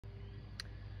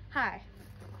Hi.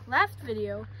 Last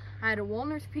video, I had a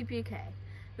Wollner's PPK,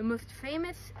 the most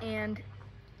famous and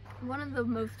one of the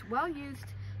most well-used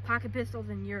pocket pistols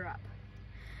in Europe.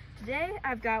 Today,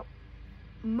 I've got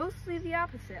mostly the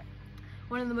opposite.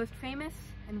 One of the most famous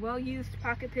and well-used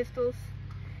pocket pistols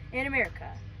in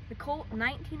America, the Colt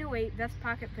 1908 Vest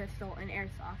Pocket Pistol in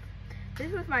airsoft.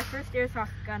 This was my first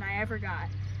airsoft gun I ever got.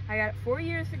 I got it 4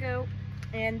 years ago,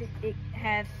 and it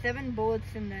has 7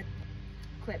 bullets in the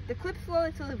clip. The clip's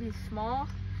relatively small,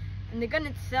 and the gun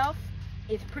itself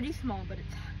is pretty small, but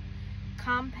it's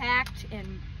compact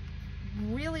and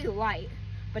really light,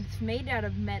 but it's made out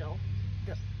of metal.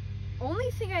 The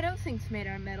only thing I don't think is made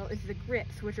out of metal is the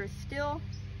grips, which are still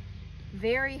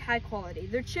very high quality.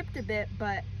 They're chipped a bit,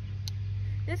 but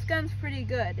this gun's pretty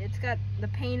good. It's got, the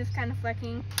paint is kind of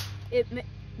flecking. It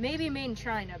may be made in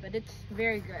China, but it's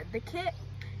very good. The kit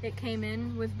it came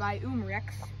in was by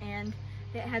Umrex, and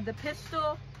it had the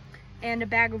pistol and a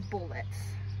bag of bullets.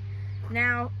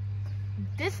 Now,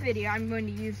 this video I'm going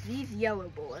to use these yellow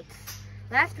bullets.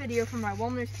 Last video from my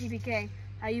Wollner's PPK,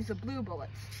 I used the blue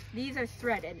bullets. These are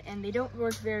threaded and they don't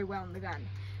work very well in the gun.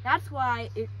 That's why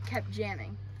it kept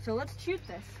jamming. So let's shoot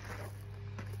this.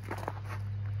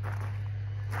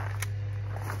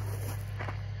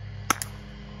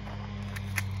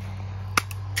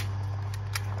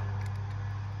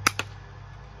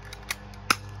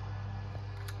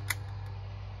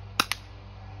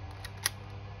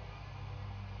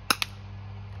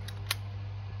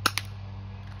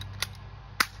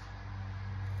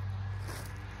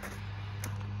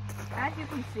 As you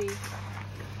can see,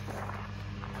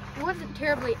 it wasn't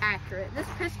terribly accurate. This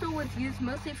pistol was used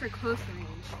mostly for close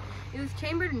range. It was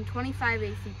chambered in 25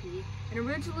 ACP and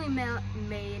originally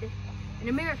made in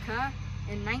America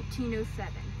in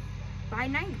 1907. By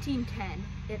 1910,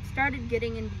 it started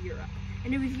getting into Europe,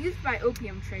 and it was used by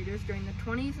opium traders during the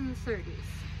 20s and the 30s.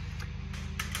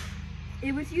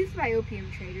 It was used by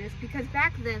opium traders because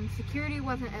back then, security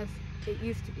wasn't as it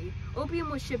used to be. Opium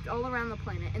was shipped all around the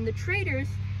planet, and the traders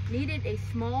needed a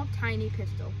small, tiny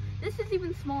pistol. This is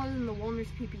even smaller than the Wollner's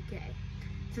PPK,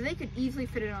 so they could easily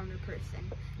fit it on their person.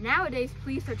 Nowadays,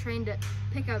 police are trained to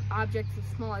pick up objects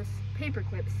as small as paper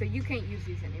clips, so you can't use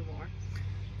these anymore.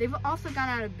 They've also gone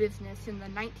out of business in the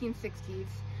 1960s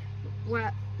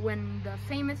when the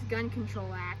famous Gun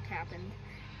Control Act happened,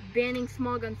 banning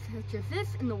small guns such as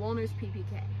this in the Wollner's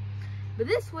PPK. But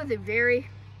this was a very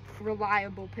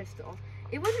reliable pistol.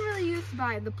 It wasn't really used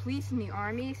by the police and the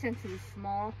army since it was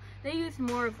small. They used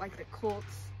more of like the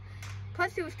Colts.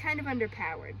 Plus it was kind of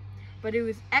underpowered, but it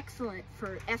was excellent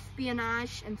for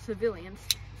espionage and civilians.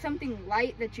 Something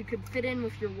light that you could fit in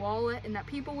with your wallet and that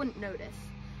people wouldn't notice.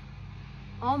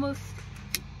 Almost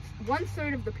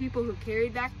 1/3 of the people who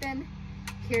carried back then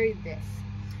carried this.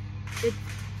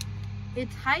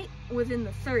 Its height was in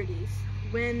the 30s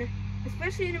when,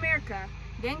 especially in America,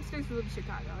 gangsters lived in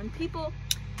Chicago, and people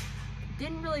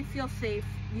didn't really feel safe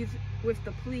with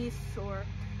the police or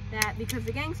that because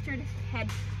the gangsters had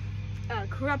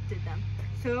corrupted them.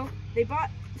 So they bought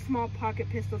small pocket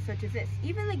pistols such as this.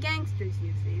 Even the gangsters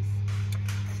use these.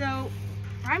 So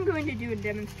I'm going to do a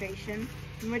demonstration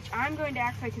in which I'm going to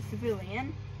act like a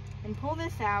civilian and pull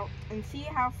this out and see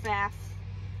how fast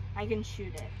I can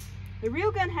shoot it. The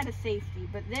real gun had a safety,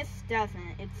 but this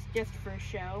doesn't. It's just for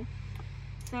show.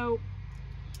 So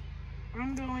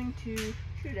I'm going to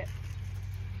shoot it.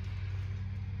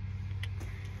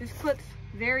 This clip's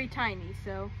very tiny,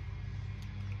 so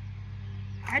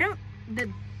the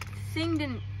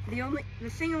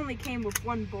thing only came with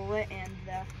 1 bullet, and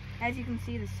as you can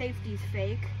see, the safety's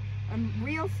fake. A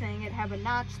real thing, it'd have a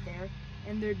notch there,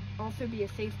 and there'd also be a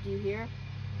safety here.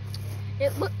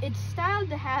 It's styled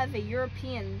to have a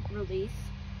European release,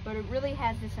 but it really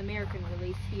has this American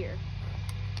release here.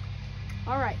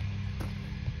 Alright.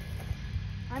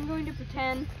 I'm going to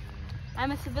pretend I'm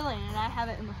a civilian and I have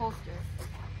it in the holster.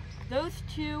 Those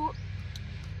 2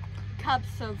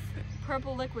 cups of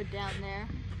purple liquid down there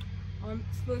are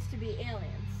supposed to be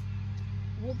aliens.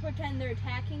 We'll pretend they're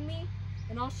attacking me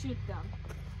and I'll shoot them.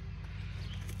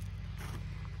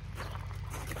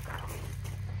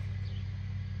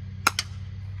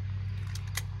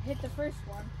 Hit the first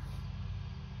one.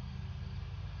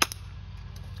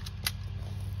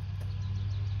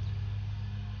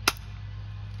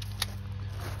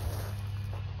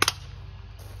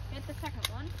 Hit the second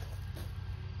one.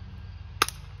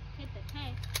 Hit the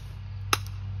tank.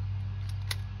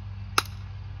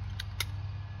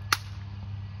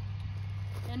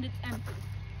 And it's empty.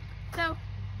 So,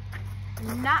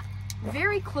 not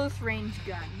very close range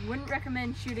gun. Wouldn't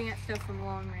recommend shooting at stuff from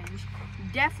long range.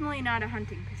 Definitely not a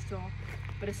hunting pistol,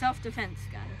 but a self-defense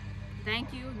gun.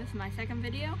 thank you. This is my second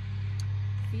video.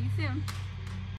 See you soon.